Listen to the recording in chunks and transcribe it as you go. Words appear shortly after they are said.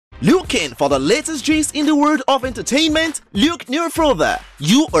Looking for the latest gist in the world of entertainment? Look no further.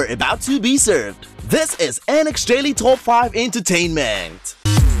 You are about to be served. This is NX Daily Top 5 Entertainment.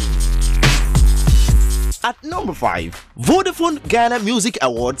 At number 5, Vodafone Ghana Music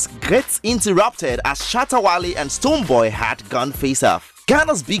Awards gets interrupted as Shatta Wale and Stonebwoy had gun face-off.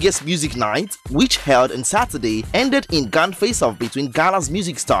 Ghana's biggest music night, which held on Saturday, ended in gun face-off between Ghana's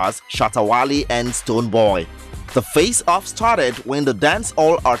music stars Shatta Wale and Stonebwoy. The face-off started when the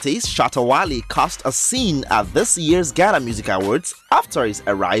dancehall artist Shatta Wale caused a scene at this year's Ghana Music Awards after his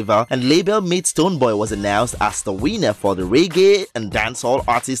arrival, and label mate Stonebwoy was announced as the winner for the Reggae and Dancehall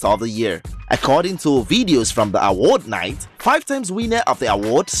Artist of the Year. According to videos from the award night, 5 times winner of the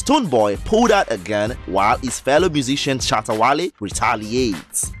award, Stonebwoy pulled out a gun while his fellow musician Shatta Wale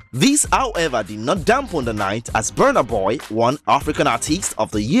retaliates. This, however, did not dampen the night as Burna Boy won African Artist of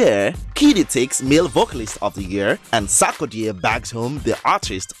the Year, Kiddy takes Male Vocalist of the Year, and Sarkodie bags home the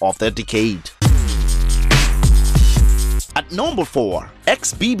Artist of the Decade. At number 4,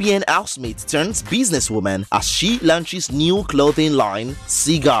 ex-BBN housemate turns businesswoman as she launches new clothing line,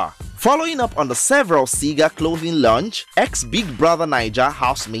 Cigar. Following up on the several Cigar clothing launch, ex-Big Brother Naija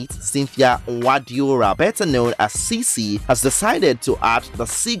housemate Cynthia Nwadiora, better known as CC, has decided to add the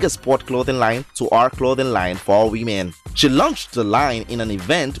Cigar sport clothing line to our clothing line for women. She launched the line in an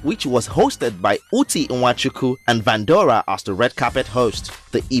event which was hosted by Uti Nwachukwu and Vandora as the red carpet host.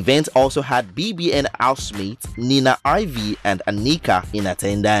 The event also had BBN housemates Nina Ivy and Anika in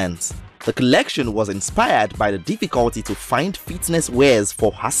attendance. The collection was inspired by the difficulty to find fitness wears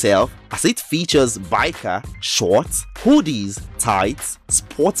for herself, as it features biker, shorts, hoodies, tights,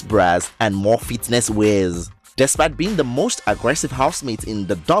 sports bras, and more fitness wears. Despite being the most aggressive housemate in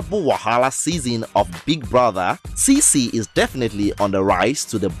the double Wahala season of Big Brother, CC is definitely on the rise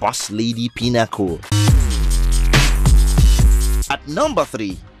to the boss lady pinnacle. At number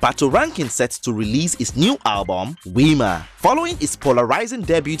 3, Patoranking set to release his new album, Wilmer. Following his polarizing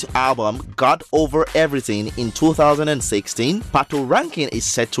debut album, God Over Everything in 2016, Patoranking is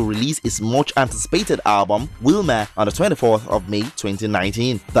set to release his much-anticipated album, Wilmer, on the 24th of May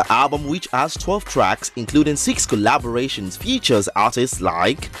 2019. The album, which has 12 tracks, including 6 collaborations, features artists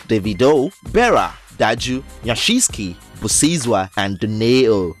like Davido, Bera, Daju, Yashiski, Busizwa, and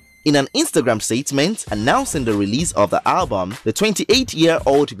Doneo. In an Instagram statement announcing the release of the album, the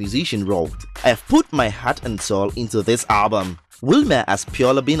 28-year-old musician wrote, "I have put my heart and soul into this album. Wilmer has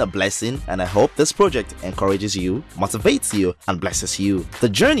purely been a blessing, and I hope this project encourages you, motivates you, and blesses you. The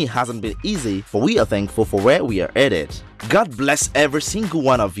journey hasn't been easy, but we are thankful for where we are headed. God bless every single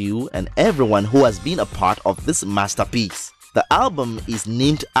one of you and everyone who has been a part of this masterpiece." The album is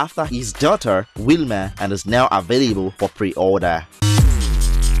named after his daughter, Wilmer, and is now available for pre-order.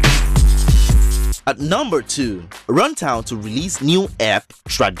 At number 2, Runtown to release new app,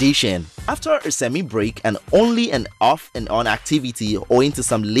 Tradition. After a semi-break and only an off-and-on activity owing to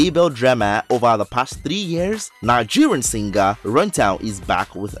some label drama over the past 3 years, Nigerian singer Runtown is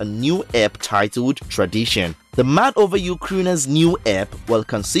back with a new app titled Tradition. The Mad Over You crooner's new app will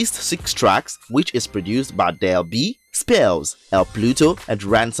consist 6 tracks, which is produced by Del B, Spells, El Pluto, and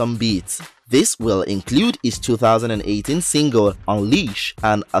Ransom Beats. This will include his 2018 single Unleash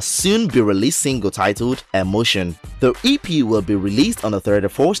and a soon-be-released single titled Emotion. The EP will be released on the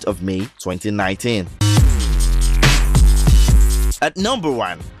 31st of May 2019. At number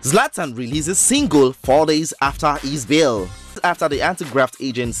 1, Zlatan releases single 4 days after his bail. After the Anti-Graft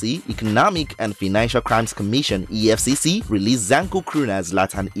Agency, Economic and Financial Crimes Commission (EFCC) released Zanku crooner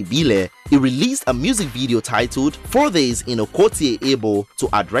Zlatan Ibile, he released a music video titled 4 Days in Okotie Able to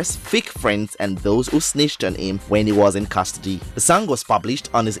address fake friends and those who snitched on him when he was in custody. The song was published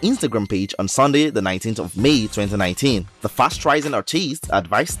on his Instagram page on Sunday, the 19th of May 2019. The fast-rising artist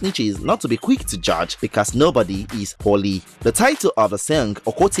advised snitches not to be quick to judge because nobody is holy. The title of the song,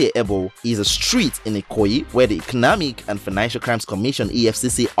 Okotie Able, is a street in Ikoyi where the Economic and Financial Crimes Commission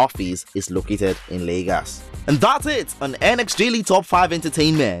 (EFCC) office is located in Lagos. And that's it on NX Daily Top 5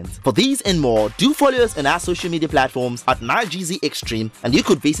 Entertainment. For these and more, do follow us on our social media platforms at Nigezie Extreme, and you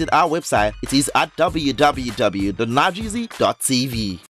could visit our website. It is at www.nigezie.tv.